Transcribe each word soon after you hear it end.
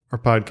Our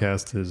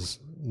podcast is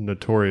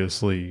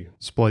notoriously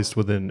spliced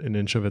within an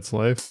inch of its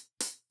life.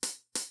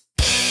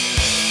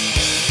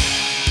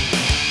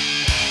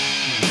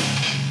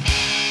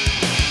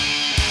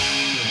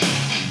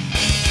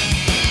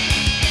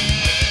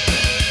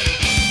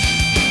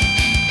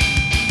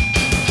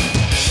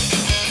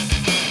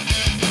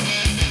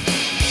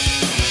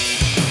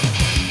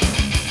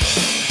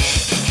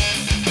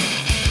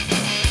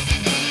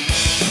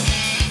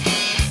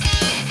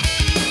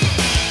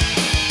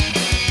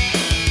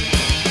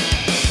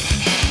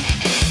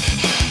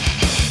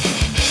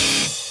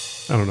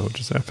 I don't know what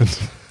just happened.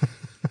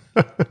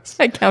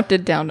 I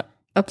counted down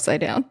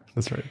upside down.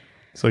 That's right.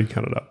 So you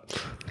counted up.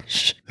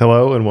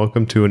 Hello and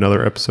welcome to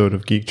another episode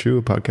of Geek Chew,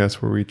 a podcast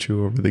where we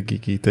chew over the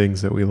geeky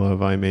things that we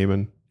love. I'm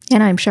Eamon.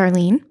 And I'm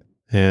Charlene.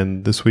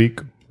 And this week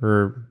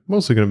we're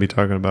mostly going to be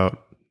talking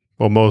about,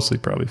 well, mostly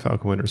probably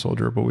Falcon Winter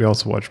Soldier, but we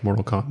also watched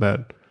Mortal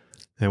Kombat.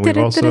 And we've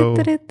also...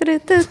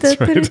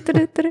 That's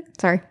right.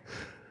 Sorry.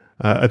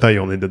 I thought you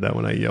only did that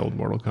when I yelled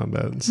Mortal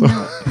Kombat. So.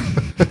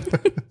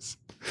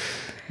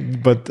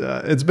 But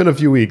it's been a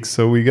few weeks,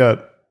 so we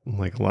got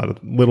like a lot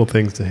of little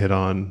things to hit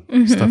on,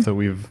 stuff that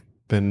we've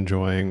been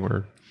enjoying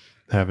or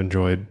have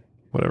enjoyed,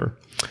 whatever.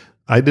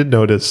 I did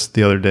notice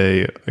the other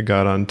day I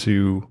got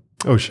onto,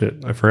 oh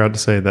shit, I forgot to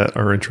say that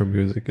our intro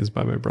music is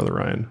by my brother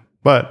Ryan.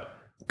 But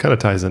kind of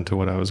ties into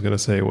what I was going to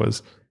say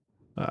was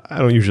I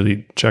don't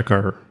usually check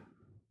our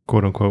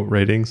quote unquote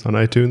ratings on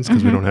iTunes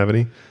because we don't have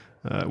any.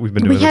 We've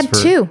been doing this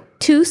for... We had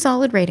two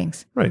solid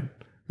ratings. Right.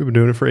 We've been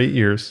doing it for 8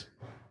 years.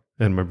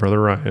 And my brother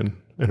Ryan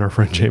and our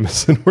friend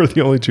Jameson were the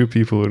only two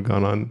people who had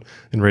gone on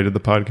and rated the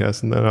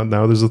podcast. And then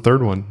now there's a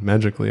third one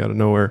magically out of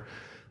nowhere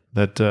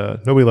that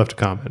nobody left a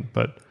comment,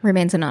 but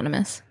remains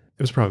anonymous.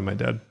 It was probably my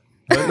dad.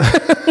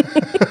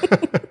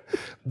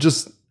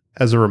 Just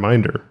as a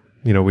reminder,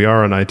 you know, we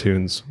are on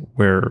iTunes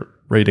where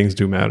ratings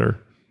do matter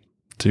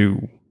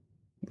to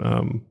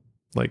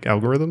like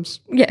algorithms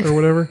or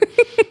whatever.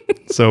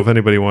 So if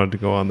anybody wanted to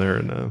go on there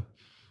and,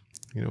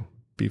 you know,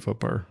 beef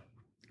up our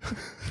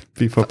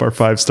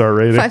 5-star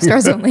rating. 5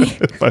 stars only.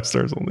 5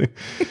 stars only.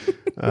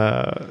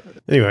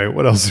 Anyway,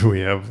 what else do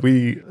we have?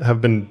 We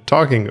have been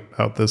talking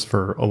about this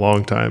for a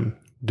long time,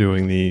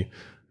 doing the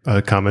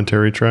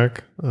commentary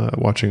track,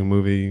 watching a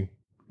movie.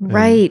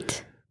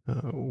 Right.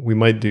 We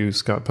might do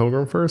Scott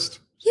Pilgrim first.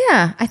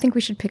 Yeah, I think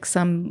we should pick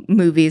some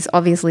movies,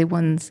 obviously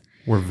ones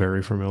we're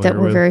very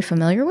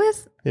familiar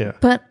with. Yeah.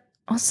 But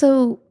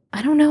also,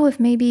 I don't know if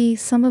maybe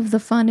some of the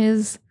fun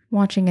is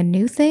watching a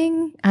new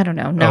thing. I don't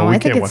know. No, I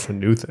think can't watch a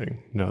new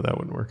thing. No, that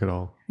wouldn't work at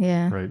all.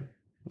 Yeah. Right.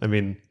 I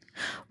mean...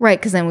 Right,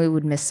 because then we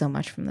would miss so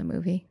much from the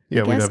movie.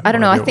 Yeah, I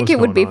don't know. I think it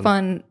would be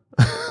fun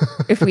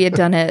if we had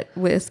done it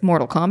with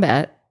Mortal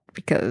Kombat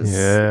because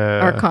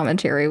our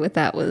commentary with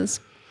that was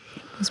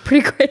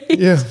pretty great.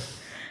 Yeah.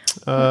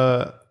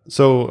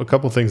 So a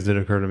couple things did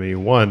occur to me.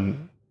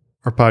 One,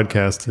 our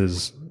podcast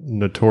is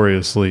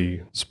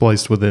notoriously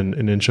spliced within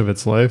an inch of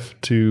its life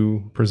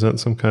to present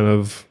some kind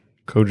of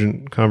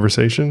cogent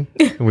conversation.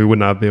 And we would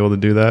not be able to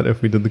do that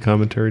if we did the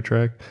commentary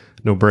track.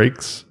 No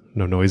breaks,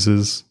 no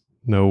noises,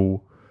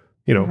 no,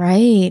 you know.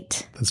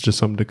 Right. That's just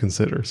something to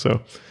consider.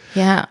 So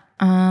yeah.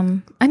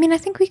 I mean, I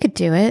think we could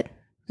do it.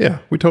 Yeah,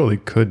 we totally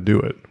could do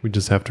it. We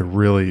just have to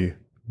really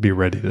be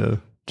ready to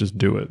just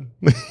do it.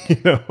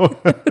 You know.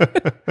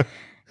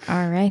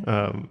 All right.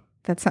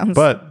 That sounds.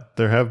 But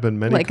there have been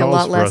many like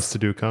calls for us to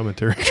do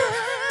commentary.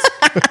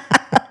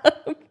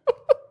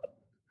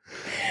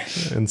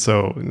 And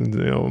so, you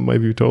know, it might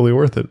be totally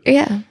worth it.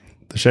 Yeah.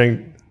 The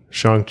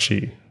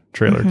Shang-Chi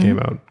trailer came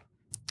out.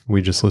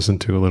 We just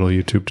listened to a little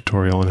YouTube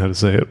tutorial on how to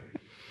say it.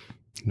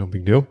 No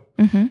big deal.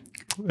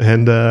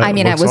 And I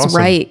mean, I was awesome.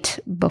 Right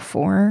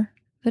before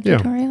the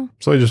tutorial.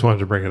 So I just wanted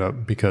to bring it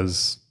up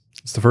because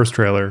it's the first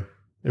trailer.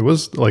 It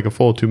was like a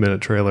full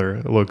 2-minute trailer.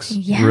 It looks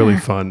really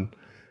fun.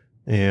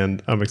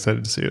 And I'm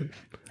excited to see it.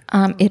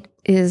 It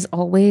is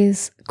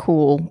always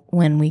cool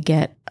when we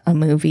get a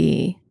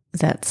movie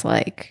that's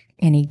like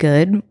any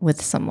good with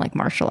some like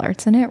martial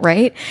arts in it,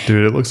 right?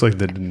 Dude, it looks like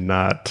they did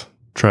not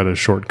try to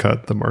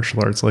shortcut the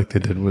martial arts like they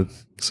did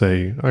with,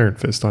 say, Iron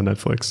Fist on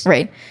Netflix.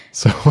 Right.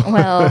 So,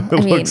 well, I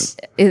mean,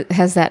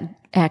 has that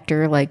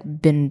actor like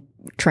been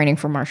training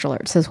for martial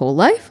arts his whole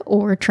life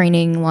or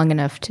training long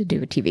enough to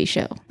do a TV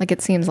show? Like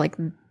it seems like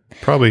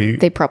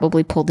they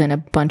probably pulled in a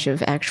bunch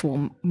of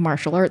actual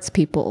martial arts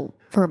people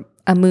for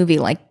a movie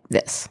like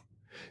this.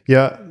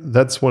 Yeah,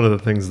 that's one of the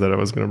things that I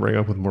was going to bring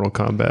up with Mortal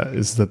Kombat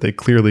is that they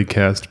clearly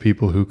cast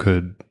people who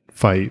could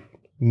fight,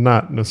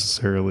 not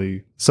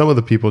necessarily. Some of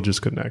the people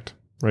just couldn't act,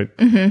 right?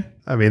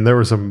 I mean, there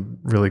were some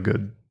really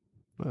good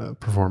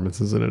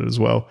performances in it as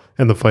well.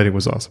 And the fighting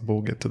was awesome, but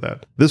we'll get to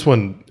that. This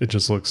one, it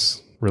just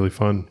looks really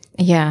fun.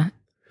 Yeah.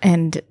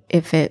 And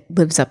if it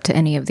lives up to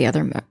any of the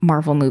other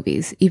Marvel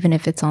movies, even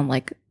if it's on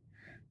like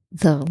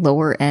the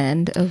lower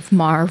end of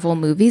Marvel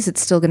movies, it's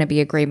still going to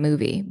be a great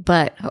movie.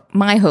 But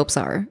my hopes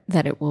are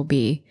that it will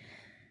be.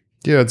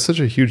 Yeah, it's such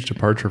a huge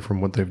departure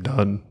from what they've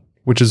done,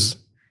 which is,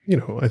 you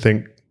know, I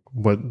think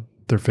what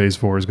their phase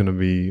 4 is going to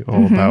be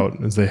all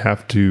about is they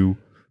have to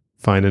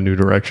find a new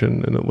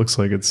direction, and it looks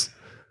like it's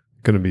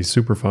going to be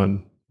super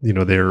fun. You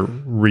know, they're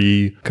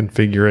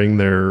reconfiguring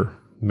their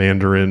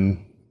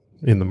Mandarin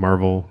in the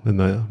Marvel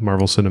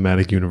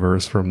Cinematic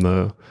Universe from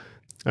the.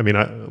 I mean,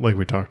 like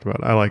we talked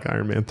about, I like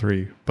Iron Man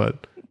 3,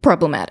 but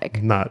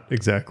problematic. Not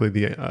exactly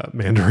the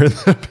Mandarin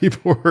that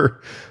people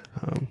were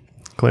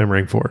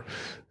clamoring for,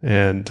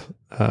 and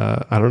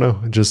I don't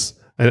know.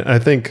 I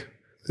think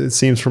it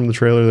seems from the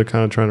trailer they're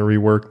kind of trying to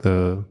rework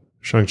the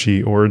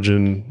Shang-Chi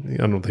origin.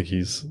 I don't think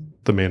he's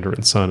the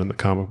Mandarin son in the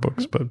comic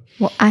books, but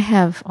well, I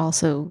have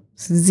also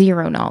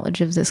zero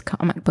knowledge of this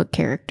comic book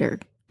character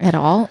at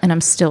all, and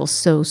I'm still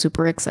so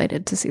super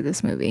excited to see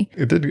this movie.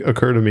 It did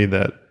occur to me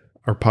that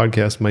our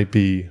podcast might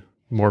be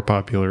more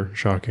popular.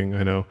 Shocking,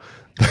 I know.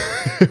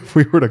 If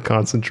we were to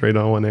concentrate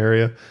on one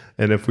area,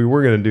 and if we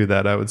were going to do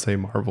that, I would say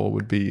Marvel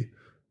would be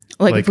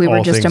like if we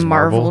were just a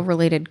Marvel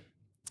related.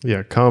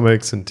 Yeah,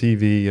 comics and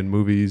TV and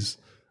movies,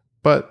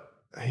 but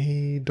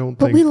I don't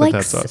think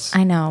that's us.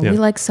 I know. Yeah. We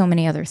like so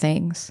many other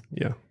things.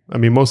 Yeah. I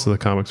mean, most of the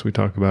comics we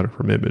talk about are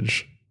from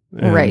Image.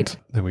 Right.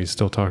 And we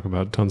still talk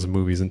about tons of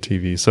movies and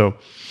TV. So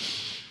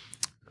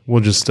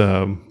we'll just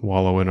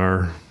wallow in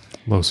our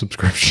low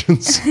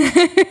subscriptions.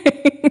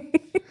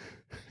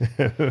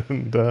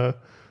 And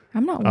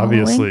I'm not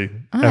obviously,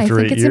 after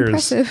 8 years,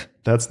 impressive.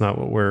 That's not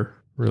what we're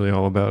really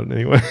all about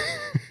anyway.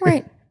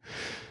 Right.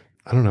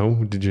 I don't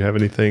know. Did you have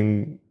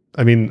anything?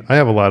 I mean, I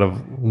have a lot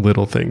of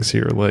little things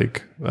here.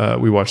 Like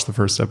we watched the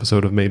first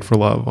episode of Made for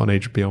Love on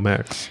HBO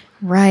Max.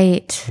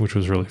 Right. Which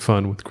was really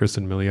fun with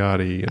Kristen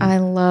Milioti. I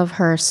love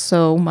her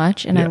so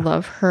much. And I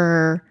love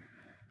her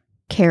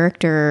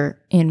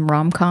character in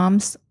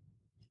rom-coms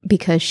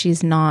because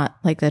she's not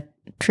like the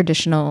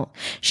traditional.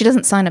 She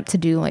doesn't sign up to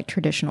do like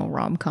traditional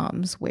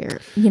rom-coms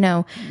where, you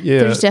know,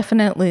 there's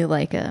definitely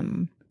like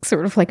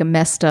sort of like a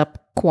messed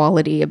up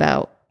quality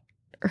about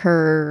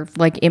her.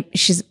 Like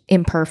she's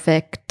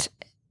imperfect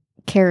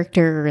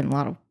character and a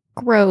lot of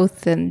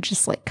growth and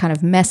just like kind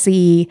of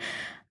messy.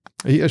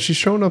 Yeah, she's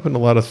shown up in a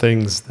lot of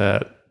things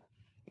that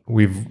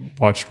we've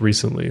watched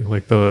recently,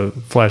 like the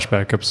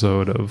flashback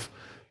episode of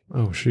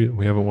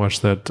we haven't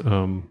watched that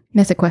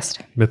Mythic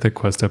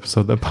Quest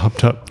episode that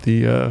popped up,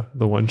 the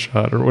one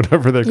shot or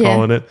whatever they're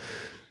calling it.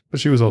 But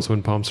she was also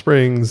in Palm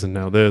Springs and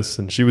now this,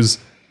 and she was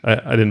I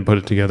didn't put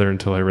it together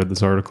until I read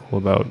this article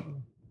about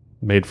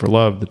Made for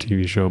Love, the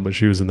TV show, but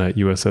she was in that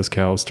USS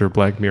Callister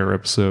Black Mirror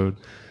episode.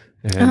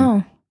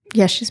 And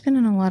yeah, she's been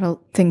in a lot of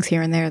things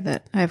here and there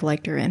that I've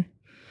liked her in.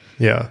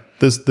 Yeah,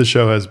 the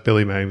show has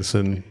Billy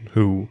Magnuson,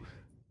 who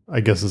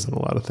I guess is in a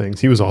lot of things.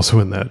 He was also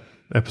in that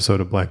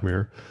episode of Black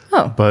Mirror.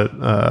 Oh, but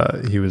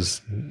he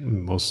was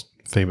most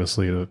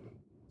famously the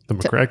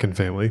McCracken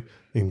family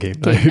in Game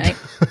Night.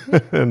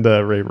 And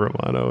Ray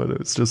Romano, and it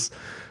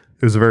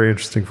was a very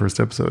interesting first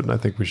episode, and I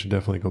think we should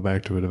definitely go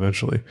back to it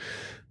eventually.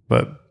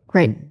 But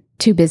right,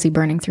 too busy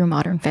burning through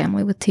Modern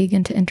Family with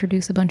Tegan to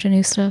introduce a bunch of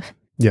new stuff.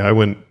 Yeah, I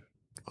went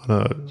on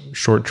a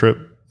short trip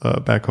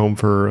back home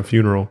for a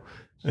funeral.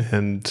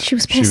 And she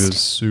was pissed. She was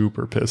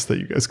super pissed that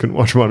you guys couldn't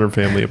watch Modern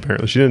Family.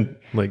 Apparently, she didn't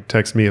like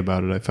text me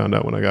about it. I found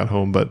out when I got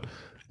home. But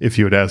if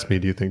you had asked me,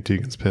 do you think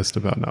Tegan's pissed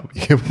about not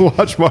being able to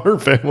watch Modern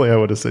Family? I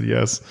would have said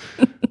yes.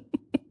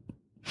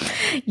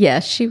 Yeah,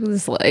 she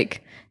was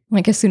like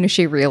as soon as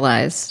she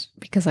realized,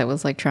 because I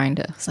was like I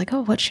was like,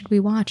 oh, what should we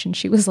watch? And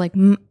she was like,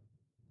 not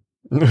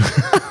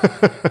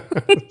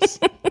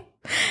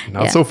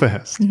so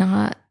fast.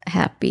 Not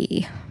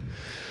happy.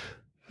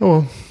 Oh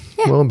well,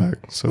 well, I'm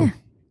back. So. Yeah.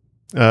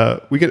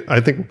 I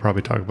think we'll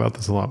probably talk about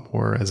this a lot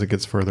more as it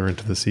gets further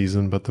into the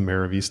season, but the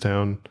Mayor of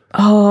Easttown.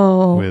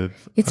 Oh,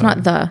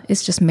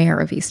 it's just Mayor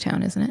of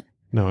Easttown, isn't it?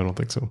 No, I don't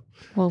think so.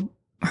 Well,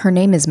 her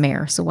name is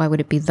Mayor, so why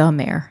would it be the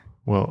Mayor?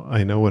 Well,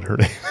 I know what her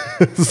name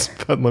is,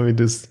 but let me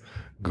just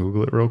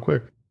Google it real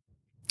quick.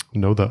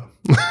 No,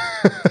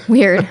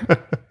 Weird.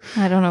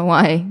 I don't know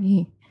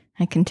why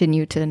I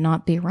continue to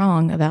not be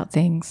wrong about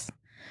things.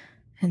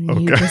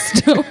 And you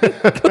just don't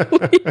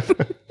believe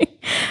me.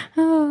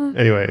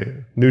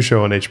 Anyway, new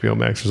show on HBO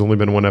Max. There's only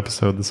been one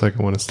episode. The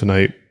second one is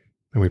tonight.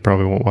 And we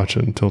probably won't watch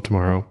it until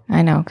tomorrow.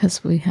 I know,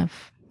 because we have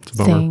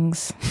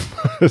things.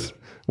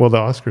 Well, the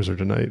Oscars are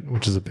tonight,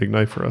 which is a big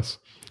night for us.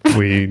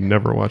 We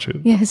never watch it.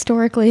 Yeah,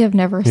 historically, I've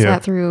never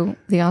sat through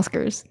the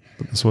Oscars.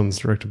 But this one's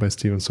directed by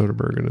Steven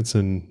Soderbergh, and it's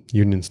in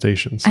Union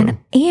Station. So.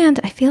 And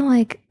I feel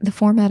like the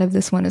format of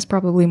this one is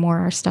probably more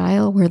our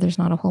style, where there's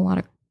not a whole lot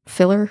of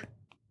filler.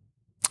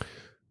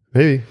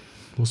 Maybe.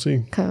 We'll see.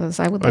 Because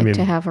I would like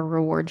to have a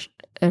reward show.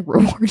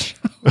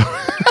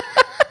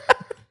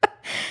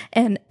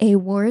 An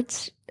award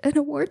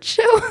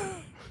show.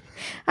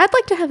 I'd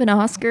like to have an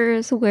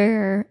Oscars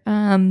where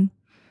I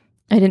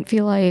didn't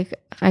feel like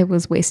I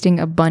was wasting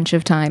a bunch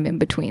of time in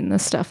between the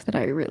stuff that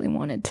I really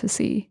wanted to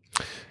see.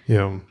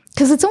 Yeah.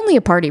 Because it's only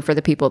a party for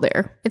the people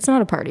there. It's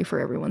not a party for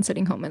everyone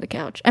sitting home on the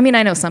couch. I mean,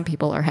 I know some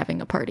people are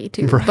having a party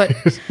too, but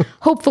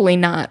hopefully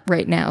not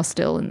right now,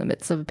 still in the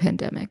midst of a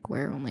pandemic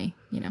where only,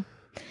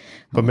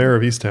 But Mayor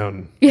of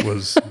Easttown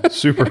was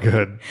super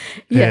good.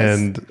 Yes.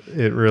 And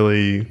it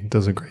really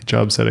does a great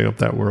job setting up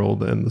that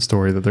world and the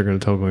story that they're going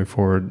to tell going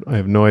forward. I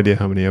have no idea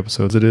how many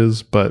episodes it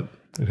is, but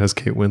it has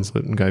Kate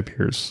Winslet and Guy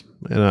Pearce.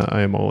 And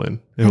I am all in.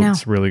 It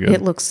looks really good.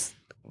 It looks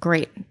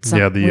great.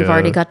 So we've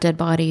already got dead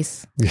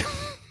bodies. Yeah.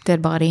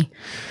 Dead body.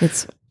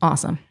 It's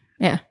awesome.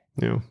 Yeah.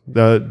 You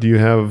know, do you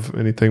have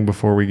anything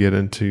before we get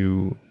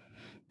into...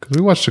 Because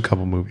we watched a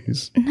couple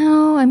movies.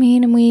 No, I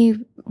mean,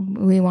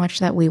 we watched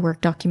that WeWork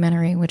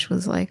documentary, which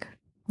was like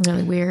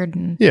really weird.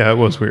 And yeah, it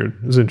was weird.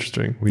 It was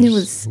interesting. We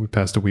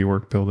passed a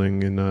WeWork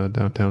building in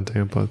downtown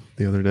Tampa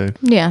the other day.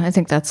 Yeah, I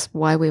think that's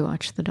why we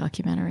watched the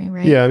documentary,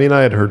 right? Yeah, I mean,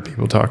 I had heard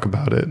people talk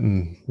about it,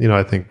 and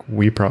I think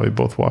we probably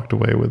both walked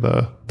away with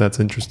that's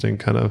interesting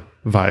kind of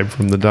vibe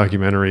from the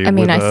documentary. I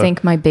mean, I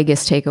think my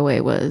biggest takeaway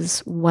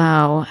was,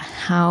 wow,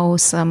 how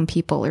some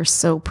people are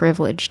so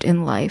privileged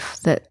in life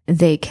that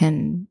they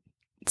can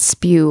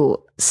spew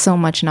so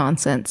much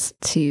nonsense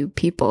to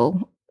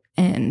people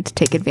and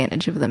take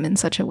advantage of them in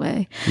such a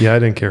way. Yeah, I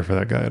didn't care for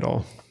that guy at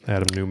all,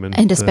 Adam Newman,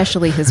 and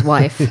especially his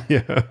wife.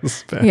 Yeah, it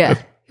was bad.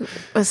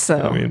 Yeah,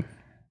 so I mean,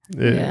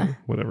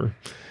 whatever.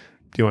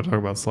 Do you want to talk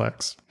about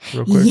Slacks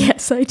real quick?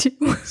 Yes, I do.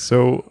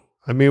 So,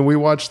 I mean, we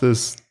watched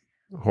this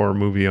horror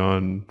movie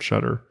on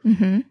Shudder.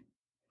 Mm-hmm.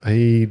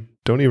 I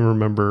don't even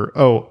remember.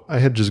 Oh, I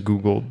had just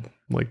Googled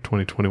like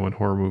 2021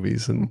 horror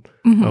movies, and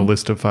a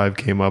list of 5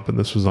 came up, and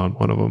this was on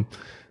one of them.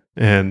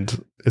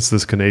 And it's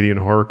this Canadian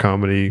horror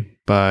comedy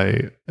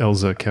by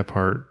Elsa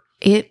Kephart.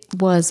 It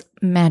was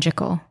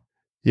magical.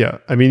 Yeah.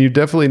 I mean, you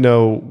definitely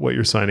know what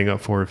you're signing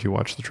up for if you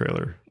watch the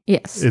trailer.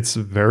 Yes. It's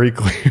very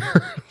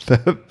clear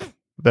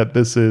that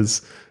this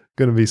is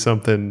going to be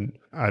something,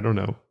 I don't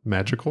know,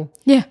 magical.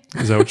 Yeah.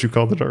 Is that what you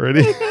called it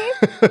already?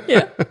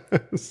 Yeah.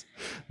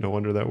 No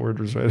wonder that word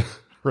was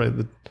right in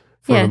the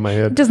front of my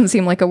head. It doesn't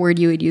seem like a word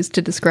you would use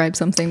to describe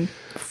something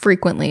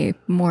frequently.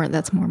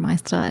 That's more my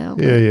style.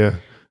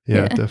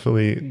 Yeah,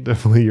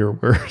 definitely your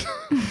word.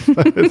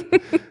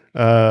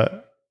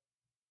 But,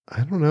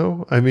 I don't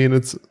know. I mean,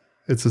 it's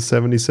a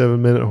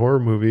 77-minute horror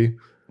movie.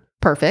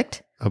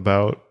 Perfect.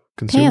 About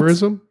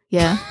consumerism. Pants.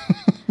 Yeah.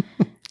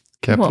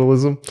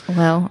 Capitalism.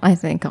 Well, I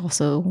think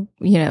also,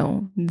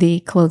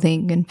 the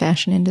clothing and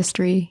fashion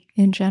industry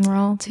in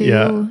general too.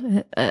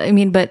 Yeah. I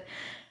mean, but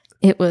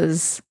it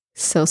was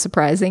so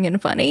surprising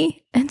and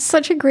funny and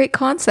such a great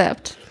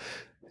concept.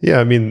 Yeah,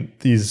 I mean,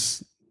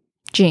 these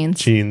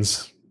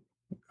jeans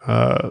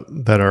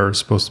that are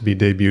supposed to be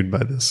debuted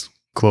by this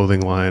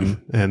clothing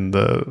line, and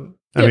I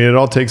mean, it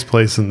all takes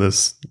place in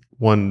this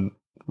one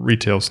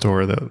retail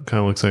store that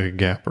kind of looks like a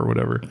Gap or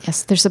whatever.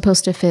 Yes, they're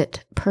supposed to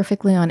fit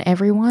perfectly on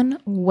everyone,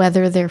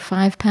 whether they're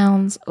 5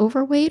 pounds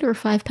overweight or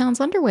 5 pounds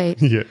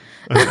underweight. Yeah,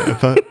 I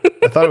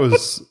thought it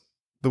was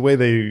the way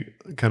they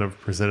kind of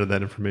presented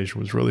that information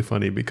was really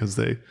funny, because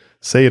they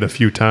say it a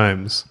few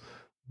times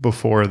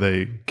before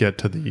they get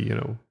to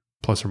the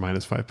plus or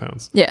minus 5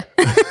 pounds. Yeah.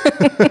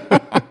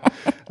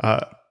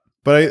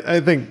 But I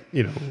think,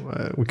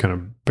 we kind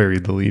of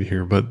buried the lead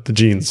here, but the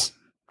jeans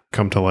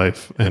come to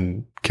life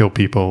and kill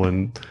people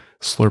and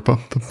slurp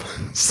up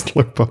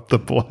the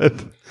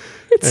blood.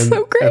 It's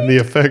so great. And the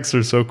effects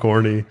are so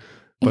corny,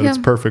 but it's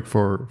perfect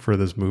for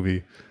this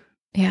movie.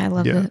 Yeah, I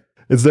love it.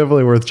 It's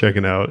definitely worth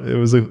checking out. It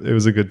was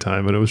a good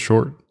time, and it was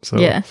short. So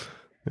yeah.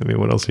 I mean,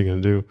 what else are you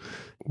going to do?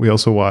 We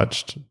also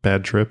watched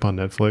Bad Trip on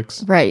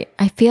Netflix. Right.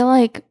 I feel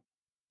like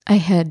I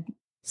had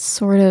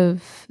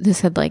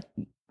this had like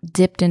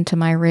dipped into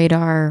my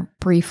radar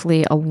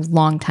briefly a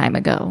long time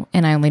ago.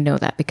 And I only know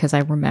that because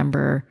I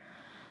remember.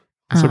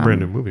 It's a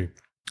brand new movie.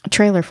 A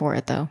trailer for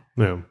it, though.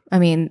 Yeah. I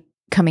mean,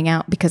 coming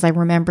out, because I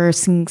remember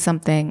seeing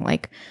something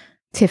like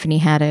Tiffany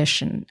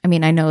Haddish. And I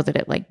mean, I know that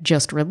it like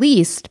just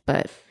released,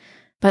 but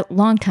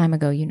long time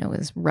ago,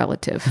 is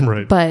relative.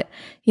 Right. But,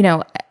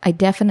 I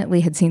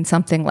definitely had seen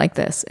something like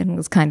this and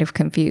was kind of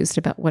confused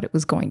about what it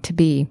was going to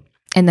be,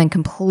 and then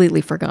completely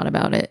forgot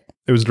about it.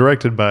 It was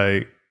directed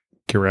by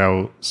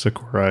Kirao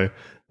Sakurai,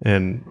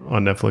 and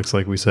on Netflix,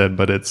 like we said,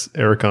 but it's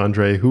Eric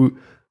Andre, who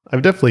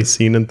I've definitely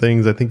seen in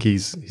things. I think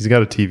he's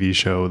got a TV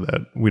show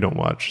that we don't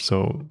watch,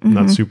 so I'm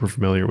not super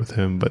familiar with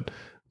him. But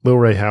Lil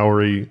Ray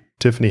Howery,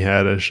 Tiffany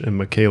Haddish, and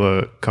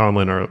Michaela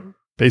Conlon are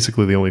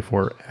basically the only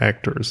 4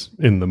 actors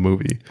in the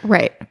movie.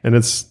 Right. And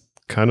it's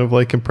kind of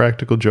like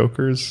Impractical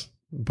Jokers,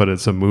 but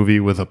it's a movie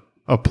with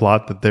a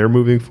plot that they're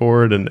moving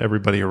forward, and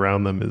everybody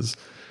around them is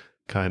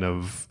kind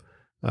of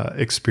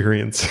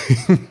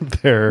experiencing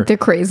their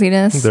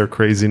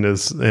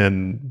craziness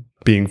and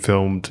being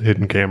filmed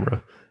hidden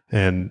camera.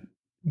 And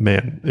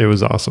man, it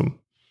was awesome.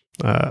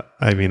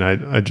 I mean,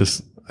 I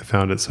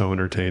found it so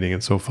entertaining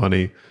and so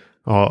funny.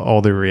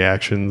 All the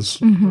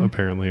reactions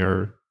apparently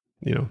are,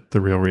 the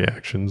real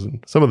reactions,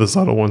 and some of the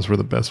subtle ones were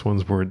the best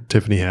ones, where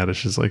Tiffany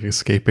Haddish is like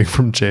escaping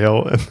from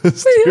jail, and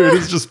this dude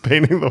is just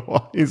painting the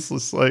wall. He's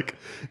just like,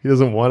 he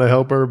doesn't want to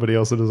help her, but he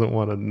also doesn't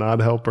want to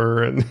not help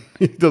her, and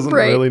he doesn't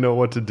really know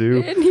what to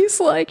do. And he's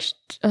like,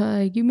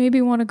 you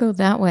maybe want to go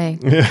that way.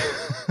 Yeah.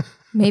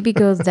 Maybe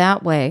go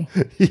that way.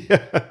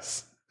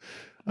 Yes.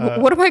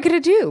 What am I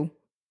going to do?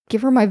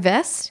 give her my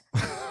vest.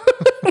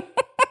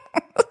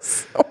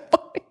 So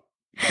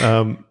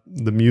funny.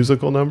 The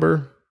musical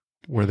number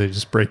where they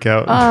just break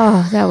out.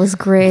 Oh, that was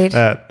great.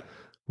 That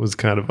was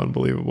kind of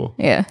unbelievable.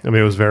 Yeah. I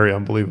mean, it was very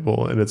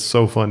unbelievable. And it's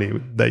so funny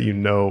that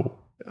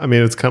I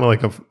mean, it's kind of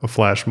like a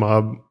flash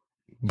mob,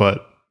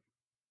 but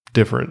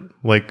different.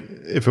 Like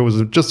if it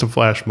was just a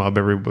flash mob,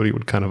 everybody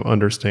would kind of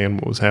understand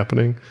what was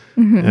happening.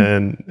 Mm-hmm.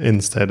 And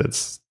instead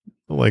it's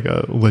like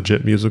a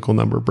legit musical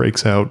number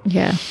breaks out.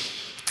 Yeah.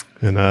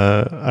 And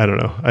I don't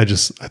know. I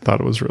thought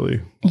it was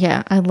really,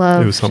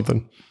 it was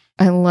something.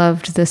 I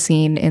loved the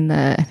scene in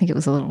I think it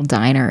was a little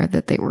diner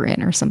that they were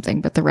in or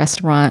something, but the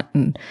restaurant,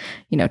 and,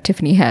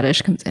 Tiffany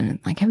Haddish comes in and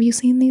like, have you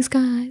seen these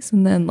guys?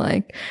 And then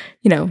like,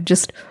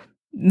 just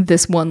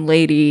this one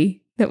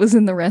lady that was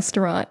in the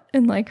restaurant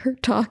and like her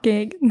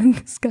talking, and then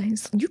this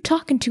guy's, you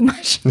talking too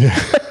much. Yeah.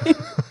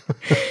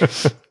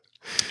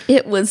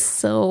 It was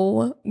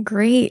so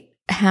great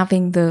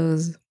having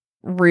those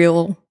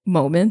real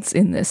moments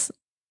in this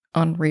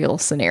unreal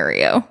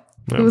scenario.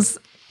 Yeah.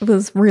 It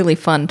was really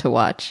fun to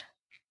watch.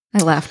 I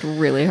laughed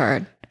really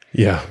hard.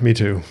 Yeah, me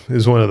too. It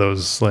was one of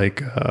those like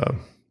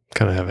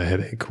kind of have a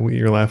headache when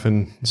you're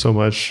laughing so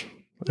much.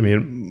 I mean, it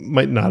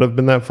might not have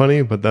been that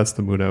funny, but that's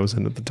the mood I was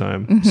in at the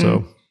time. Mm-hmm.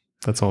 So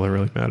that's all that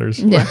really matters.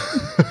 Yeah.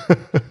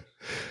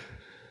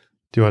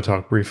 Do you want to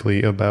talk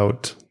briefly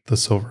about The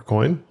Silver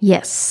Coin?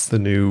 Yes. The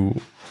new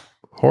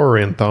horror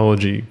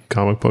anthology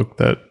comic book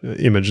that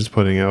Image is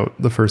putting out.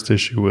 The first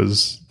issue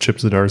was Chip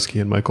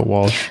Zdarsky and Michael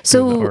Walsh.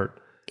 So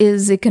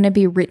is it going to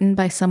be written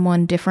by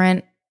someone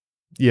different?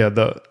 Yeah,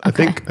 I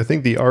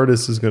think the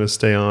artist is going to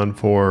stay on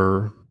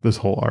for this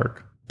whole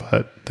arc,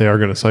 but they are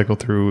going to cycle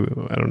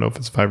through. I don't know if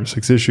it's 5 or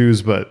 6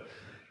 issues, but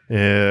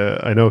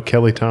I know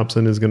Kelly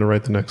Thompson is going to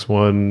write the next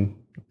one.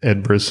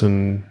 Ed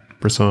Brisson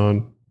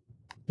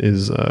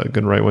is going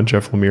to write one.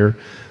 Jeff Lemire,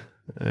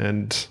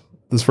 and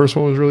this first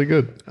one was really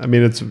good. I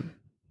mean, it's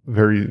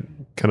very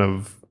kind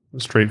of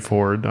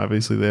straightforward.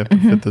 Obviously, they have to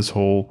fit this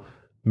whole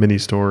mini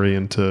story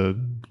into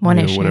one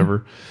issue,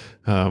 whatever.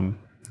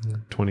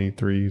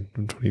 23,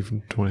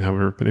 20,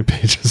 however many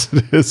pages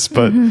it is.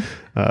 But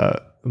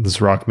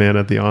this rock man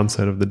at the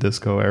onset of the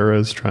disco era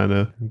is trying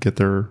to get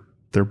their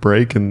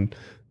break, and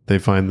they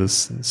find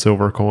this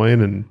silver coin.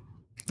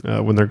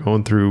 And when they're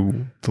going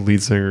through the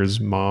lead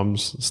singer's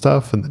mom's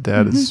stuff, and the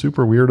dad is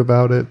super weird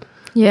about it.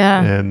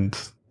 Yeah. And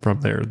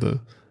from there, the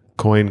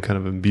coin kind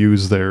of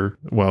imbues their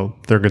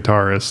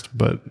guitarist,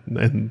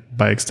 and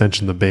by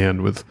extension, the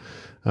band with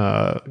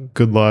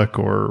good luck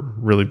or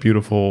really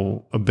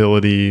beautiful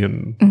ability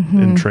and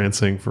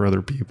entrancing for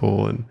other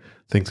people, and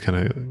things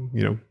kind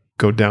of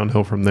go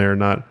downhill from there.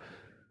 Not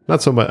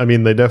so much. I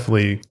mean,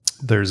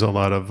 there's a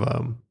lot of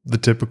the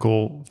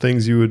typical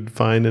things you would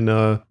find in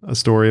a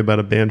story about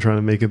a band trying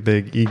to make it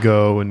big: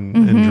 ego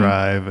and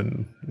drive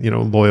and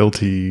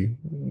loyalty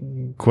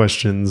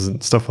questions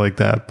and stuff like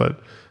that. But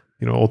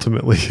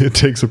ultimately it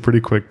takes a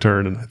pretty quick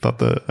turn, and I thought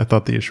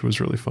the issue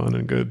was really fun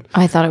and good.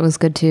 I thought it was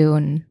good too,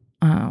 and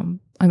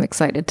I'm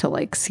excited to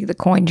like see the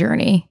coin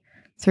journey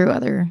through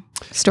other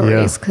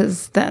stories,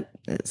 because that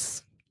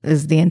is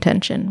the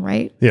intention,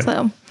 right? Yeah.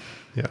 So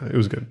yeah, it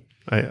was good.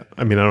 I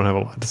mean, I don't have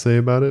a lot to say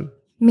about it.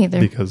 Me either.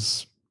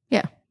 Because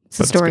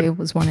the story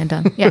was one and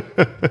done. Yeah.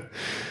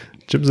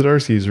 Chip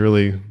Zdarsky is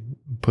really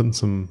putting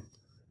some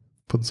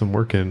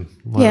work in,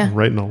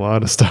 writing a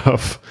lot of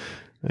stuff,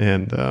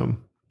 and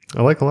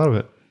I like a lot of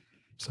it.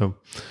 So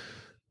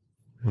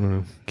I don't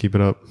know, keep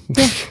it up.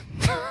 Yeah.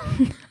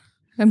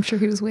 I'm sure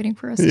he was waiting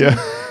for us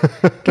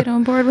to get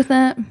on board with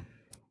that.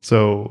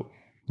 So,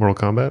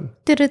 Mortal Kombat?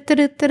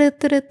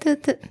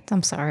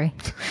 I'm sorry.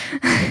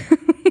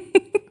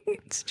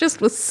 It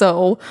just was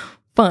so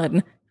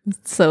fun.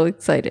 So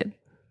excited.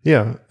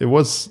 Yeah, it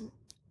was.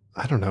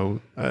 I don't know.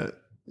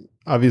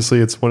 Obviously,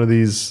 it's one of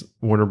these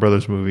Warner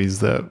Brothers movies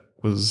that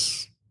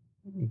was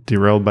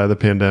derailed by the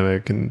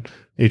pandemic, and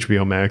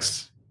HBO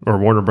Max or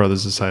Warner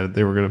Brothers decided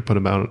they were going to put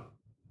them out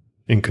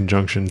in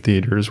conjunction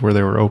theaters where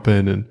they were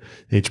open, and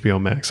HBO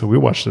Max. So we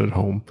watched it at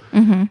home.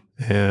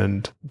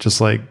 And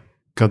just like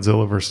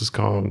Godzilla versus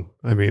Kong,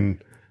 I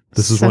mean,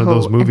 this is one of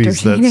those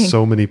movies that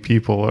so many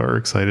people are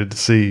excited to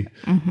see.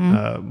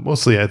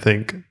 Mostly, I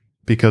think,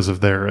 because of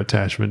their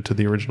attachment to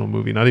the original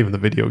movie, not even the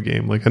video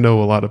game. Like, I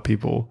know a lot of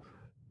people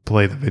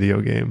play the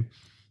video game,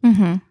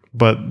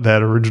 but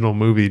that original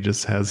movie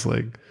just has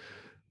like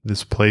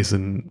this place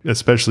in,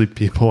 especially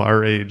people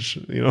our age,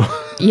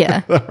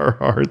 our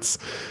hearts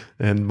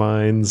and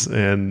minds,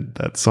 and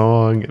that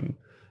song. And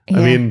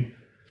I mean,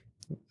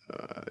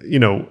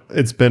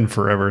 it's been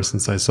forever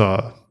since I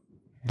saw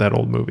that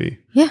old movie.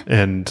 Yeah.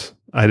 And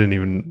I didn't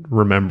even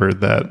remember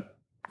that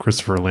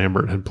Christopher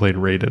Lambert had played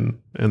Raiden,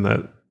 and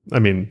that, I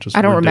mean, just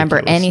I don't ridiculous.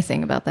 remember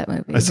anything about that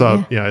movie. I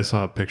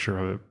saw a picture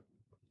of it.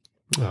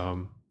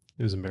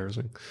 It was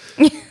embarrassing.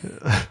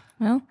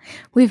 Well,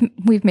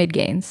 we've made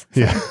gains. So.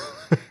 Yeah.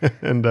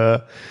 And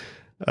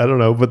I don't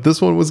know, but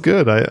this one was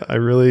good. I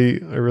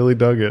really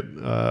dug it.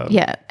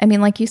 Yeah. I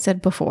mean, like you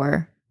said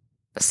before,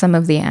 some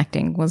of the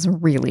acting was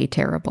really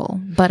terrible.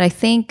 But I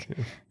think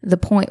the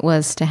point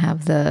was to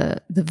have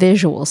the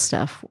visual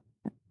stuff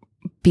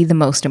be the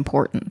most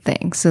important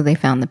thing. So they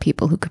found the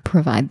people who could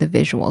provide the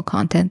visual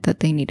content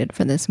that they needed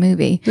for this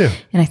movie. Yeah.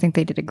 And I think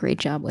they did a great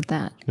job with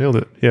that. Nailed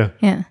it. Yeah.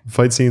 Yeah.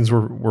 Fight scenes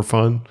were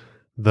fun.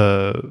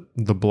 The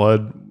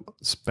blood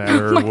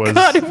spatter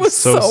it was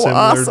so similar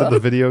awesome to the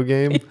video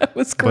game. Yeah, it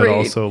was great. But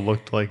also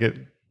looked like it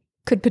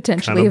could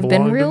potentially have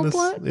been real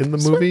blood in the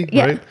movie,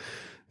 yeah. right?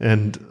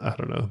 And I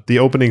don't know. The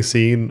opening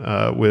scene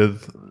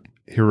with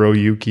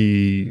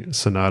Hiroyuki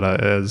Sanada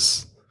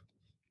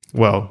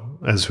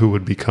as who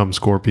would become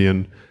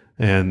Scorpion,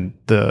 and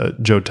the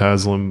Joe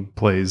Taslim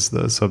plays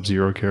the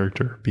Sub-Zero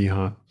character,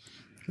 Bihan.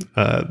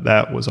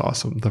 That was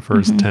awesome. The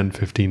first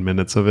 10-15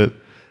 minutes of it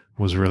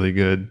was really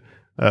good.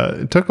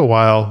 It took a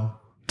while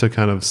to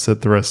kind of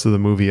set the rest of the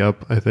movie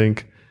up, I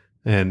think,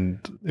 and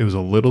it was a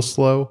little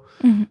slow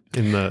in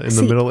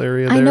the middle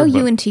area there. I know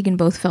you and Tegan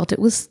both felt it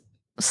was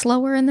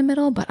slower in the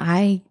middle, but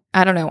I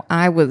don't know.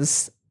 I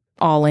was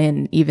all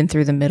in even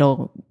through the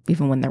middle,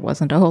 even when there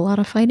wasn't a whole lot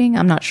of fighting.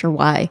 I'm not sure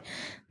why.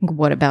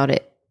 What about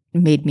it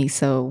made me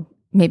so,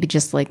 maybe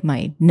just like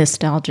my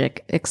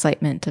nostalgic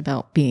excitement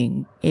about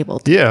being able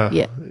to.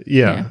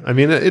 Yeah. I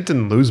mean, it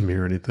didn't lose me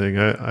or anything.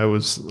 I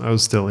was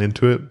still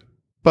into it,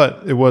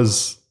 but it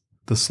was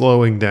the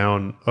slowing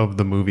down of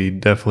the movie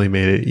definitely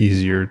made it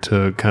easier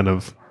to kind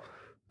of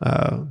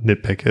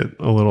nitpick it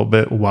a little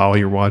bit while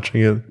you're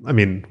watching it. I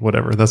mean,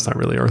 whatever. That's not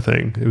really our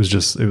thing. It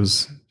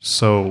was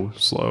so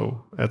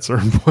slow at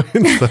certain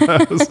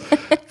points.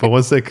 But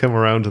once they come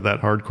around to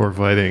that hardcore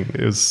fighting,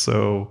 it was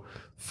so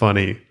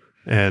funny.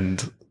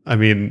 And I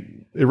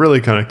mean, it really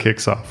kind of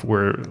kicks off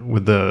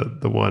with the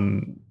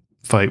one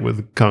fight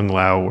with Kung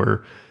Lao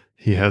where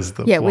he has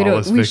the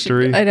flawless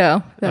victory. I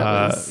know.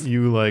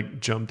 You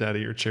like jumped out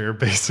of your chair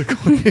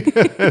basically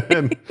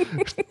and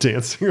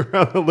dancing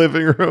around the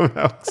living room.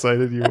 How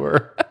excited you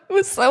were. It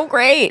was so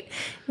great.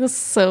 It was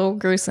so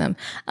gruesome.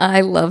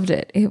 I loved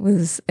it. It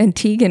was, and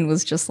Tegan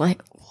was just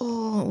like,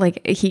 oh, like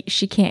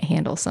she can't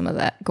handle some of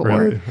that gore.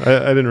 Really?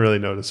 I didn't really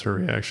notice her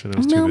reaction.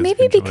 No,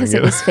 maybe because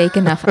it was fake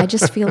enough. I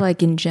just feel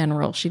like in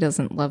general, she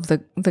doesn't love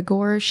the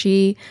gore.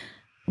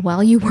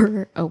 While you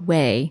were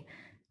away,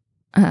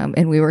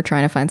 and we were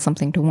trying to find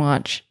something to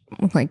watch,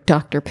 like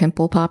Dr.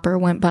 Pimple Popper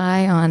went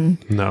by on.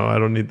 No, I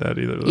don't need that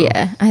either, though.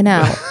 Yeah, I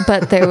know.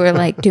 But they were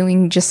like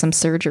doing just some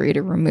surgery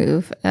to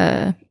remove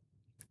a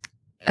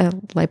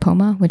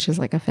lipoma, which is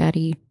like a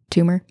fatty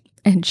tumor.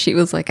 And she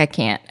was like, I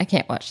can't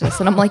watch this.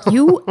 And I'm like,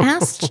 you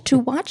asked to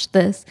watch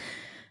this.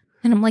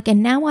 And I'm like,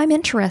 and now I'm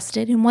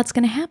interested in what's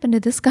going to happen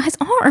to this guy's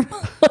arm.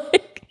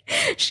 Like,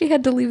 she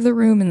had to leave the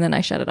room, and then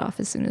I shut it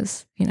off as soon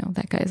as,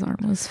 that guy's arm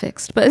was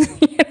fixed. But,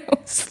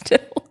 still.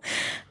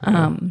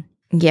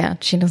 Yeah,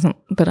 she doesn't,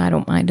 but I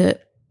don't mind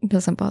it. It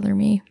doesn't bother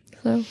me.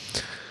 So,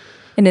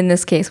 and in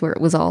this case where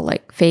it was all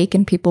like fake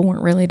and people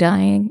weren't really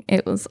dying,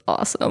 it was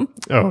awesome.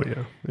 Oh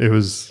yeah. It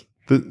was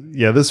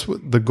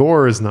the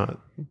gore is not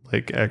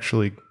like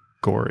actually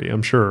gory.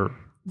 I'm sure.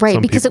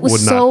 Right. Because it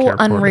was so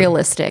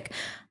unrealistic.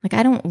 Like,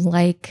 I don't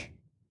like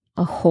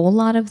a whole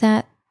lot of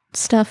that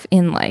stuff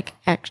in like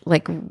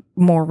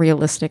more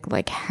realistic,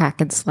 like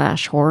hack and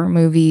slash horror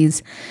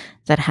movies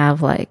that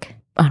have like,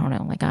 I don't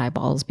know, like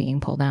eyeballs being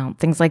pulled out,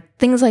 things like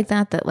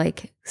that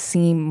like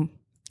seem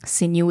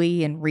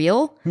sinewy and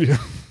real. Yeah,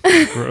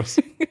 gross.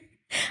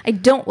 I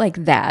don't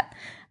like that,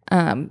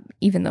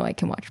 even though I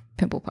can watch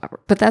Pimple Popper.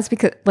 But that's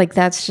because like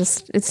that's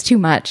just, it's too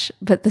much.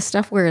 But the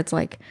stuff where it's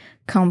like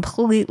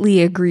completely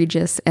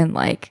egregious and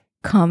like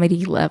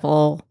comedy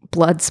level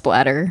blood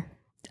splatter,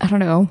 I don't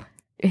know.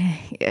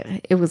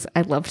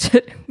 I loved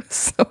it. It was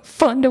so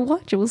fun to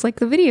watch. It was like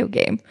the video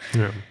game.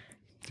 Yeah.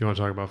 Do you want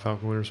to talk about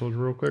Falcon Winter Soldier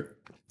real quick?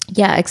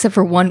 Yeah, except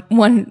for one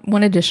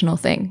additional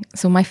thing.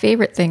 So my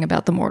favorite thing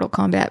about the Mortal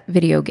Kombat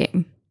video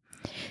game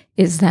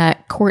is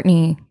that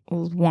Courtney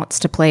wants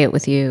to play it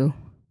with you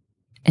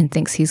and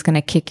thinks he's going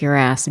to kick your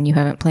ass, and you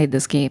haven't played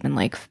this game in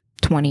like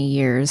 20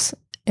 years,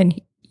 and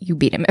you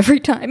beat him every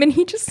time, and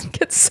he just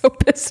gets so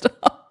pissed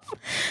off.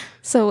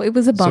 So it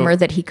was a bummer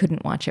that he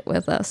couldn't watch it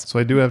with us. So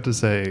I do have to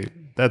say,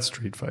 that's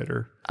Street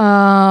Fighter.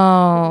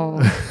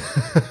 Oh,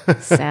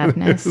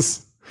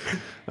 sadness.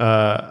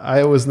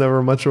 I was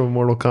never much of a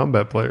Mortal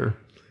Kombat player.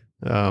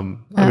 I mean,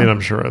 I'm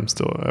sure I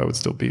would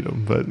still beat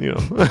him, but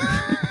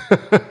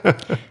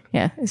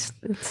Yeah,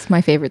 it's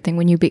my favorite thing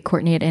when you beat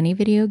Courtney at any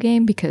video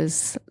game,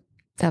 because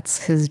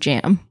that's his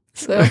jam.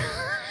 So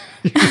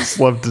you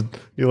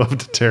love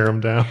to tear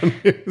him down.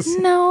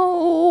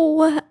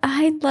 No,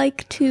 I'd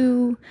like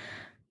to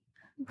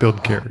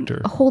build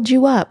character, hold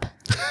you up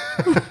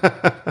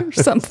or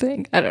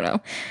something. I don't know.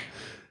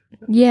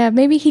 Yeah,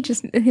 maybe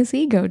his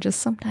ego just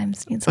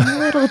sometimes needs a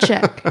little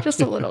check,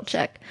 just a little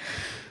check.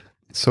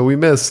 So we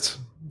missed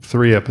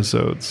 3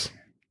 episodes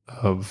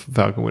of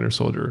Falcon Winter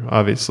Soldier.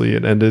 Obviously,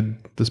 it ended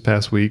this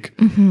past week.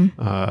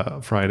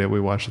 Mm-hmm. Friday,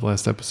 we watched the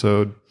last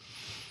episode.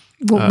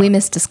 Well, we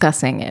missed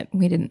discussing it.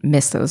 We didn't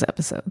miss those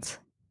episodes.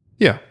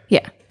 Yeah.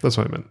 Yeah. That's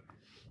what I meant.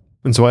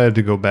 And so I had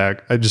to go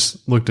back. I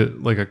just looked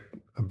at like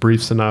a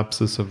brief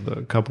synopsis of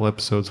the couple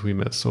episodes we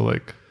missed. So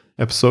like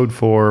episode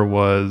 4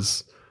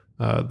 was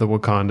the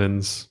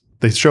Wakandans.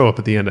 They show up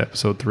at the end of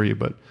episode 3,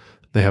 but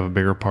they have a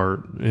bigger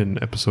part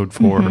in episode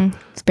 4.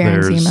 It's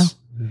Baron Zemo.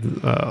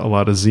 A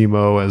lot of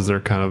Zemo as they're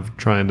kind of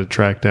trying to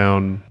track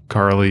down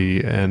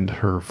Carly and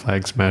her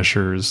Flag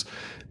Smashers.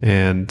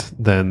 And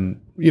then,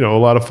 a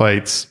lot of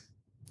fights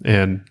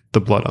and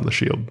the blood on the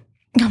shield.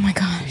 Oh my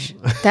gosh.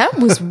 That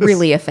was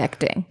really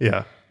affecting.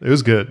 Yeah, it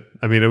was good.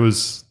 I mean, it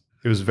was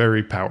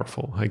very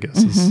powerful, I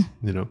guess.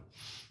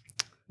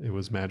 It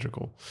was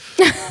magical.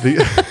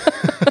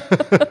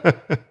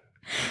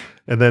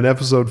 And then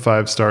episode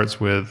 5 starts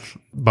with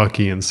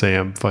Bucky and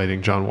Sam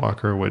fighting John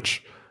Walker,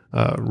 which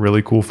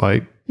really cool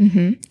fight.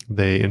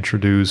 They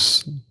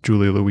introduce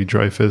Julia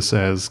Louis-Dreyfus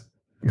as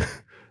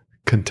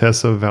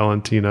Contessa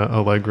Valentina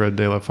Allegra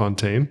de la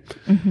Fontaine.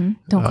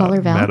 Don't call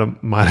her Val.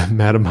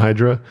 Madam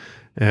Hydra.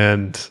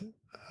 And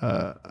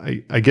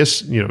I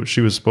guess,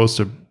 she was supposed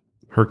to,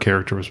 her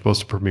character was supposed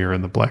to premiere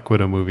in the Black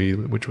Widow movie,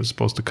 which was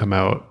supposed to come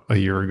out a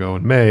year ago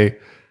in May.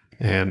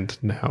 And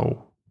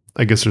now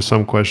I guess there's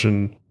some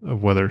question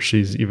of whether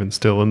she's even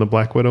still in the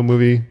Black Widow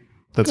movie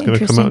that's going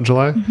to come out in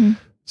July.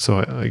 So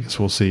I guess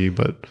we'll see,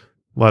 but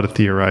a lot of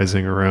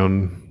theorizing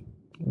around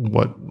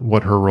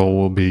what her role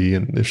will be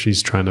and if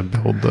she's trying to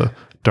build the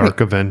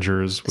Dark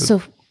Avengers.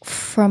 So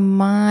from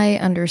my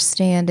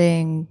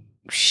understanding,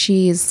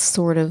 she's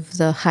sort of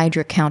the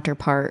Hydra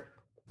counterpart,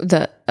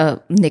 the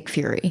Nick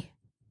Fury,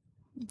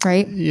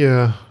 right?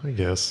 Yeah, I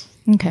guess.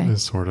 Okay.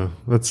 It's sort of.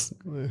 It's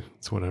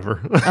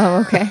whatever.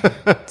 Oh, okay.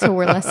 So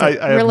we're less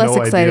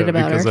excited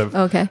about her.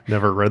 I've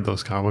never read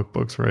those comic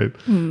books, right?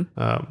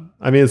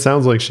 I mean, it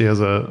sounds like she has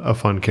a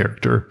fun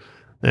character,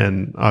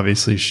 and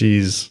obviously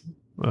she's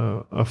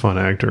a fun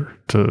actor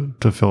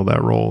to fill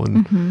that role.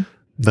 And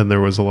then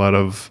there was a lot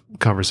of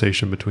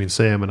conversation between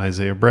Sam and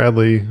Isaiah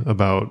Bradley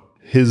about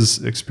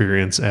his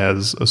experience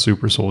as a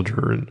super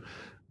soldier and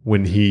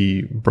when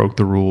he broke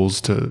the rules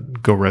to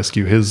go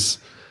rescue his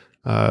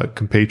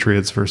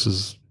compatriots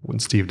versus when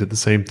Steve did the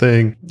same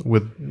thing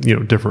with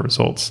different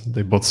results.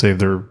 They both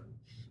saved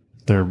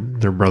their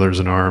brothers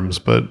in arms,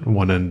 but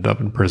one ended up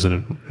in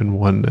prison and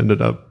one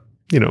ended up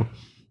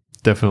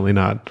definitely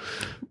not.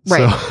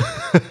 Right.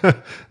 So,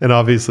 and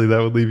obviously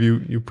that would leave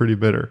you pretty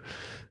bitter.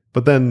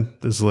 But then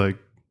there's like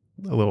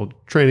a little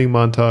training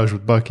montage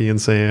with Bucky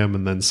and Sam,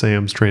 and then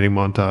Sam's training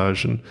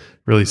montage, and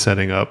really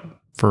setting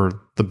up for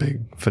the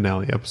big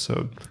finale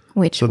episode,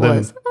 which was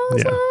awesome.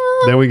 Yeah.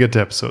 Then we get to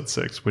episode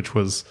 6, which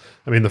was,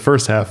 the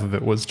first half of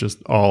it was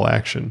just all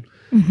action.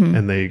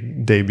 And they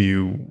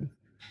debut,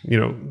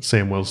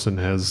 Sam Wilson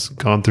has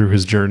gone through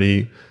his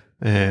journey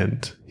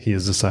and he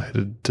has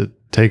decided to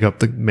take up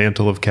the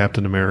mantle of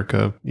Captain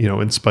America,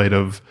 in spite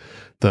of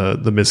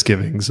the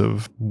misgivings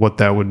of what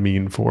that would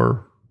mean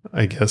for,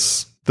 I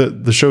guess,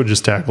 the show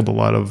just tackled a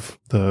lot of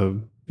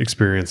the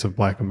experience of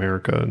Black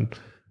America.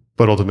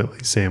 But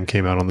ultimately Sam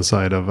came out on the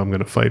side of, I'm going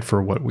to fight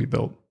for what we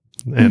built.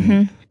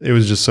 And it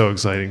was just so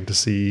exciting to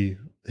see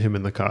him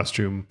in the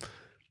costume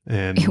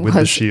and with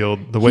the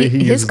shield. The way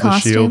he uses the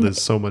shield is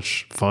so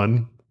much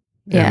fun.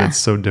 Yeah. And it's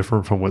so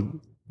different from what,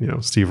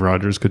 Steve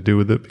Rogers could do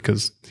with it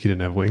because he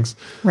didn't have wings.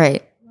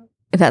 Right.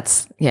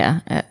 That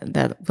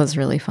was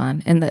really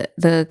fun. And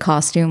the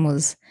costume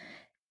was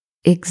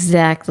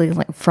exactly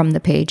like from the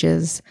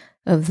pages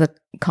of the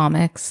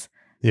comics.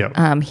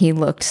 Yeah. He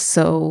looked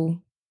so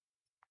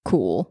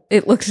cool.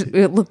 It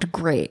looked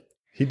great.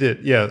 He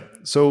did. Yeah.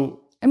 So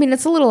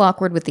it's a little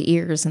awkward with the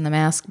ears and the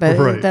mask, but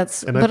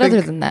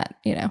other than that,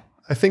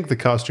 I think the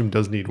costume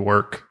does need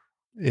work,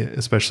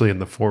 especially in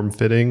the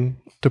form-fitting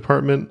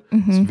department.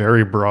 It's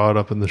very broad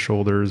up in the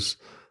shoulders.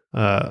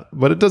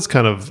 But it is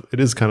kind of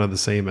the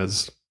same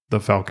as the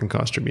Falcon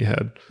costume he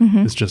had.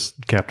 It's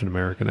just Captain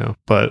America now.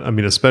 But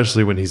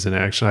especially when he's in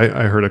action.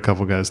 I heard a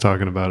couple guys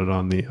talking about it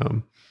on the,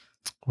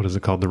 what is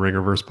it called? The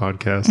Ringerverse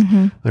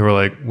podcast. They were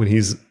like, when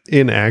he's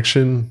in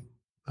action,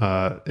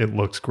 it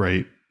looks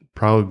great.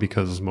 Probably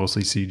because it's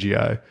mostly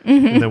CGI.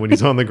 And then when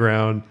he's on the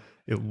ground,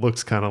 it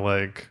looks kind of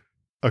like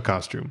a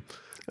costume.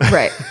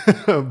 Right.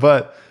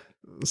 But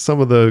some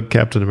of the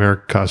Captain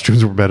America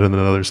costumes were better than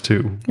others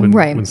too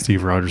when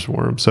Steve Rogers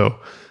wore them. So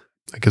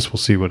I guess we'll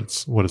see what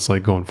it's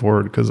like going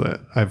forward, because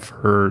I've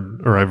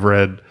heard or I've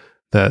read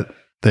that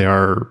they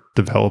are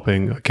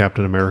developing a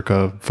Captain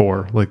America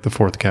 4, like the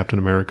 4th Captain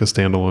America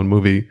standalone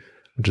movie,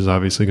 which is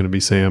obviously going to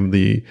be Sam.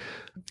 The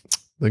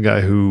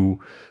guy who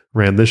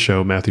ran this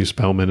show, Matthew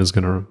Spellman, is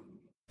going to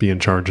be in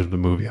charge of the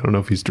movie. I don't know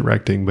if he's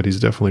directing, but he's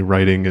definitely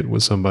writing it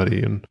with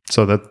somebody. And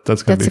so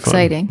that's going to be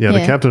exciting. Fun. Yeah,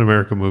 the Captain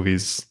America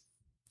movies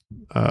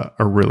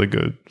are really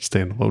good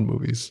standalone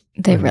movies.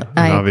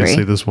 I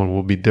obviously agree. This one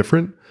will be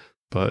different,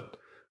 but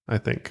I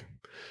think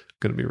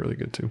going to be really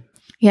good too.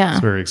 Yeah.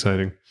 It's very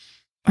exciting.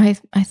 I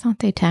thought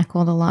they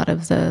tackled a lot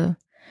of the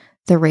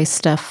race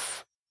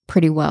stuff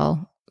pretty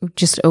well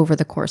just over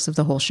the course of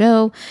the whole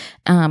show.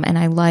 And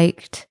I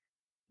liked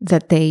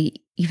that they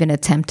even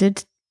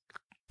attempted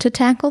to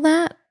tackle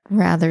that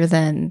rather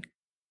than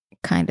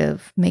kind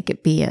of make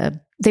it be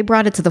they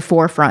brought it to the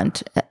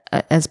forefront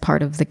as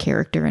part of the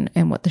character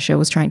and what the show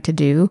was trying to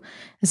do,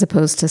 as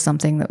opposed to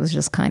something that was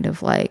just kind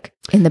of like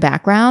in the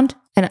background.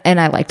 And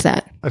I liked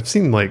that. I've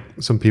seen like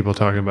some people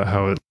talking about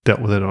how it dealt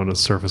with it on a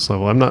surface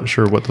level. I'm not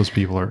sure what those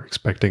people are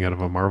expecting out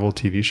of a Marvel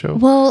TV show.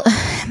 Well,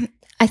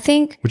 I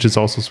think... Which is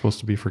also supposed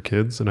to be for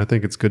kids. And I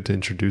think it's good to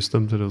introduce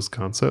them to those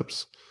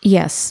concepts.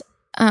 Yes.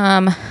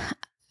 I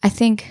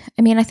think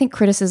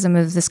criticism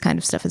of this kind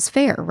of stuff is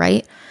fair,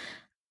 right?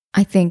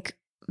 I think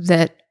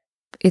that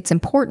it's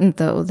important,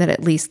 though, that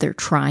at least they're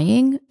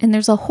trying. And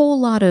there's a whole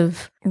lot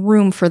of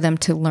room for them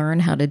to learn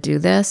how to do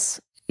this.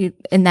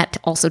 And that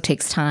also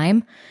takes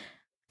time.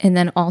 And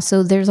then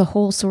also there's a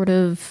whole sort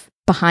of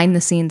behind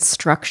the scenes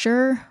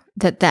structure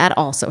that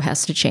also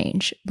has to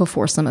change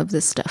before some of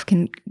this stuff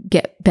can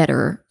get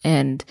better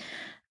and,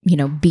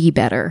 be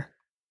better.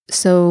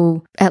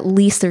 So at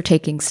least they're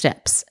taking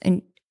steps.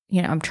 And,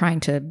 I'm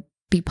trying to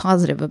be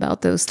positive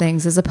about those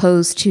things as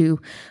opposed to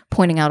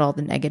pointing out all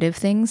the negative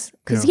things.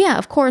 Because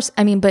of course,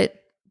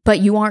 but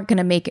you aren't going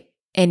to make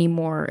any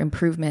more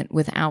improvement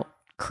without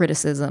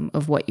criticism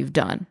of what you've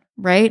done,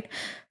 right?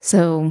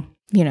 So,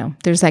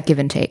 there's that give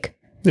and take.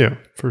 Yeah,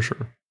 for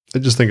sure. I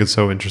just think it's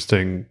so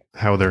interesting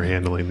how they're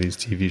handling these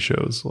TV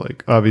shows.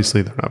 Like,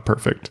 obviously, they're not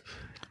perfect.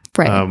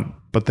 Right.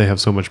 But they have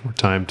so much more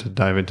time to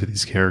dive into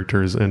these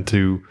characters and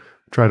to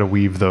try to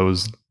weave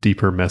those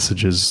deeper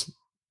messages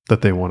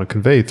that they want to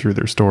convey through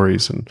their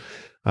stories. And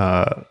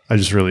I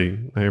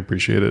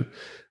appreciate it.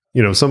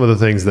 Some of the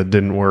things that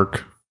didn't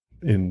work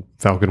in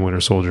Falcon Winter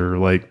Soldier,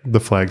 like the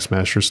Flag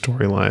Smasher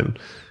storyline.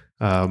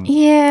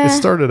 It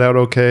started out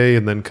okay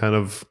and then kind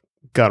of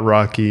got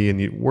rocky,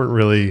 and you weren't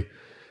really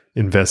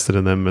invested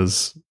in them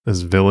as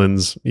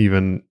villains,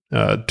 even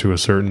at a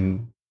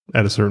certain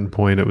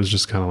point. It was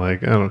just kind of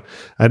like,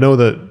 I know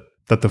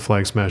that the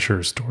Flag Smasher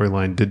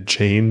storyline did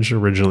change.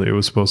 Originally it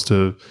was supposed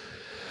to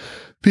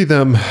be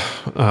them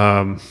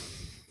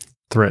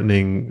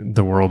threatening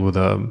the world with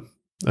a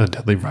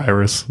deadly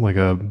virus, like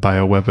a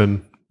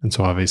bioweapon, and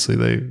so obviously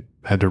they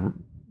had to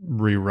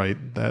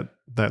rewrite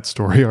that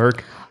story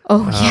arc.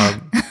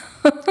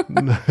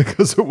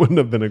 Because it wouldn't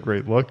have been a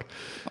great look,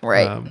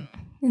 right?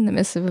 In the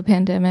midst of a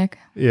pandemic.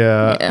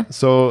 Yeah.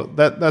 So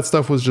that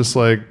stuff was just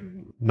like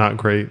not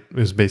great. It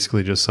was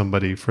basically just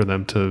somebody for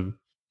them to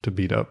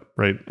beat up,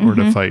 right? Or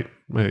to fight.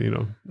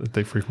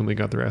 They frequently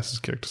got their asses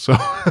kicked. So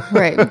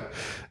right.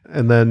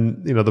 And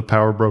then, the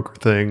power broker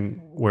thing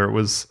where it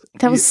was...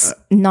 That was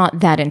not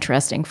that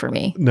interesting for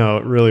me. No,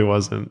 it really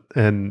wasn't.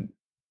 And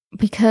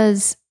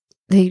because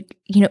they,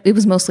 it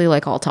was mostly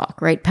like all talk,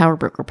 right? Power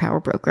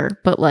broker.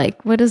 But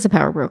like, what does a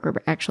power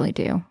broker actually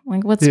do?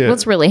 Like,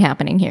 what's really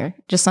happening here?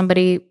 Just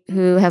somebody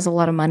who has a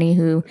lot of money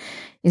who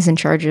is in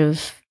charge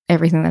of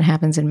everything that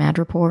happens in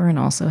Madripoor and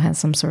also has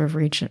some sort of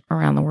reach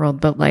around the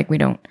world. But like, we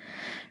don't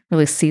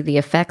really see the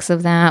effects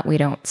of that. We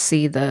don't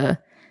see the...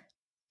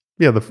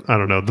 Yeah, I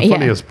don't know. The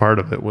funniest part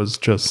of it was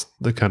just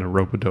the kind of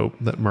rope-a-dope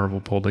that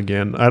Marvel pulled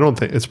again. I don't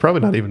think... It's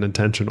probably not even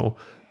intentional,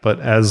 but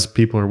as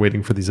people are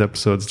waiting for these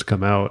episodes to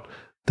come out,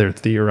 they're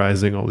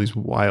theorizing all these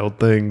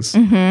wild things.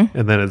 Mm-hmm.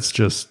 And then it's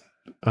just,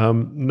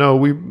 no,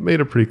 we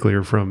made it pretty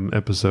clear from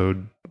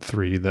episode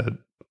 3 that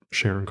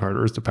Sharon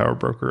Carter is the power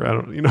broker. I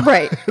don't,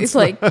 Right. It's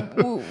like,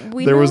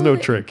 there was no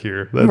trick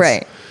here.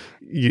 Right.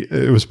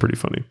 It was pretty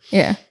funny.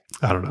 Yeah.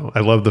 I don't know. I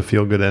love the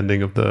feel-good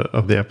ending of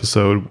the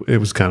episode. It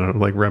was kind of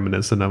like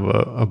reminiscent of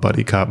a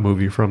buddy cop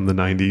movie from the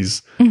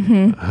 90s.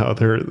 Mm-hmm. How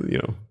they're,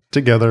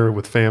 together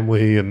with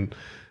family and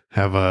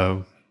have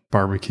a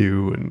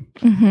barbecue and...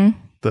 Mm-hmm.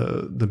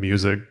 The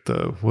music,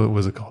 what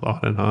was it called?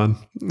 On and On.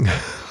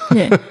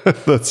 Yeah.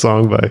 That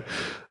song by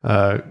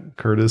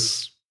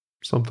Curtis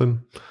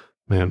something.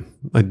 Man,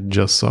 I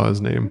just saw his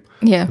name.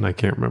 Yeah. And I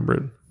can't remember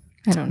it.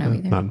 I don't know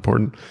either. Not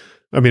important.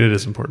 I mean, it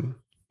is important,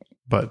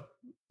 but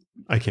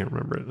I can't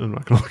remember it. I'm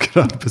not going to look it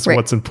up. It's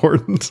what's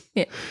important.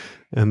 Yeah.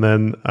 And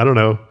then, I don't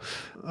know.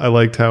 I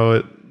liked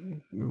how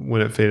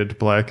when it faded to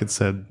black, it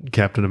said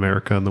Captain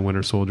America and the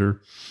Winter Soldier.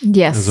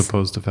 Yes. As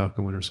opposed to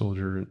Falcon Winter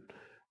Soldier.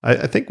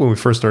 I think when we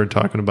first started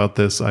talking about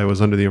this, I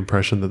was under the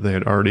impression that they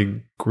had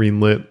already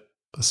greenlit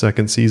a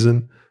second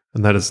season,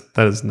 and that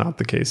is not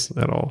the case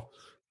at all.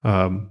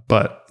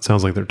 But it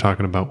sounds like they're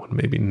talking about one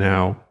maybe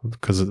now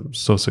because it's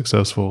so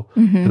successful,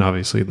 and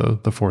obviously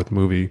the fourth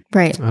movie.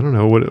 Right. I don't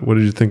know. What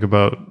did you think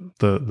about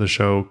the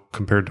show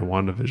compared to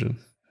WandaVision?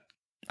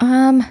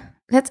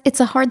 It's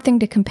a hard thing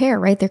to compare,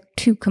 right? They're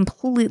two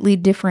completely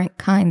different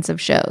kinds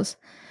of shows.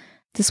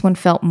 This one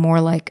felt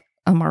more like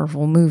a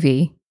Marvel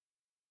movie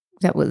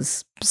that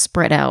was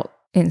spread out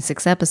in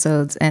 6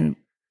 episodes. And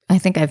I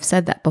think I've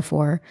said that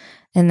before.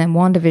 And then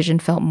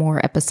WandaVision felt more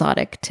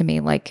episodic to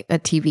me, like a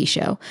TV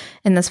show.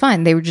 And that's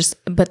fine.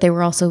 But they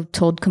were also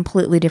told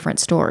completely different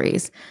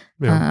stories.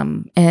 Yeah.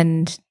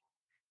 And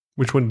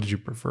which one did you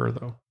prefer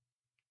though?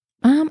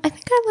 I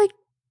think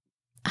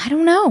I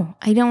don't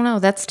know.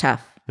 That's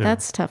tough. Yeah.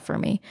 That's tough for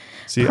me.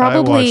 See,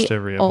 probably I watched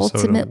every episode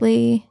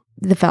ultimately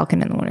the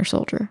Falcon and the Winter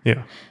Soldier.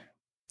 Yeah.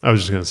 I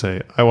was just going to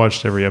say, I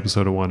watched every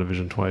episode of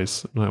WandaVision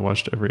twice, and I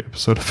watched every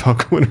episode of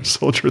Falcon Winter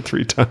Soldier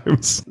 3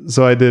 times.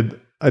 So I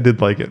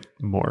did like it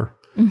more.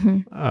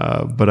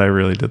 But I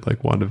really did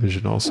like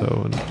WandaVision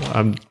also,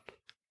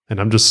 and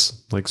I'm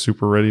just like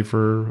super ready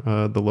for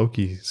the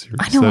Loki series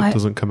that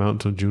doesn't come out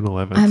until June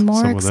 11th. I'm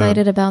more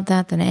excited about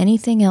that than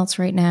anything else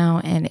right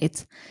now, and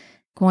it's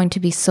going to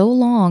be so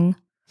long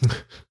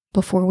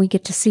before we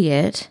get to see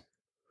it.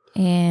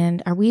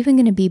 And are we even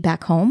going to be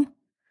back home?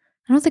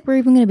 I don't think we're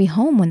even going to be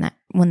home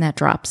when that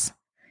drops.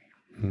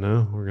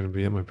 No, we're going to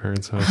be at my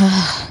parents'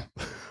 house.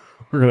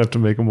 We're going to have to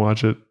make them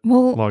watch it.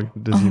 Well,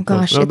 Disney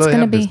gosh, Plus. it's going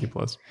to be Disney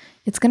Plus.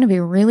 It's going to be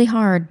really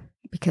hard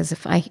because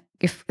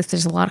if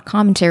there's a lot of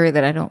commentary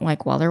that I don't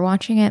like while they're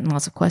watching it and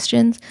lots of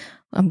questions,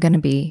 I'm going to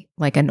be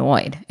like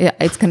annoyed.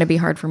 It's going to be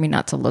hard for me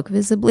not to look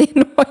visibly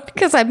annoyed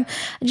because I've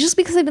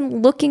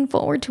been looking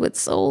forward to it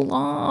so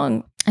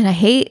long. And I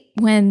hate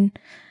when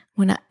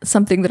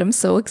something that I'm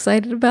so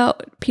excited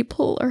about,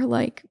 people are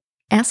like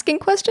asking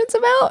questions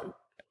about.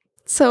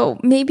 So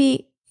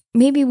maybe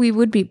we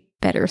would be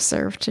better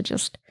served to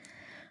just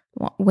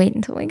wait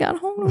until we got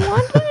home and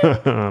watch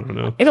it. I don't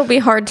know. It'll be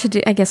hard to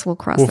do. I guess we'll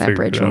cross that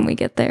bridge when we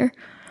get there.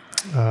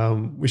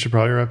 We should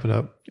probably wrap it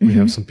up. We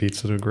have some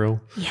pizza to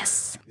grill.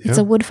 Yes. Yeah. It's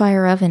a wood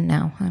fire oven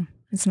now.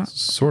 It's not.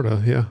 Sort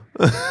of, yeah.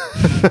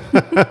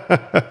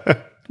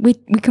 We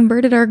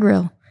converted our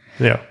grill.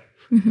 Yeah.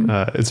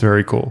 It's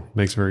very cool.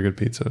 Makes very good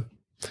pizza.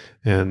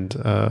 And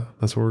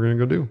that's what we're going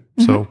to go do.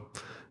 So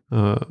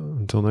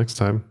until next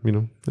time,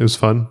 it was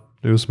fun.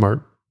 It was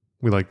smart.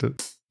 We liked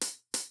it.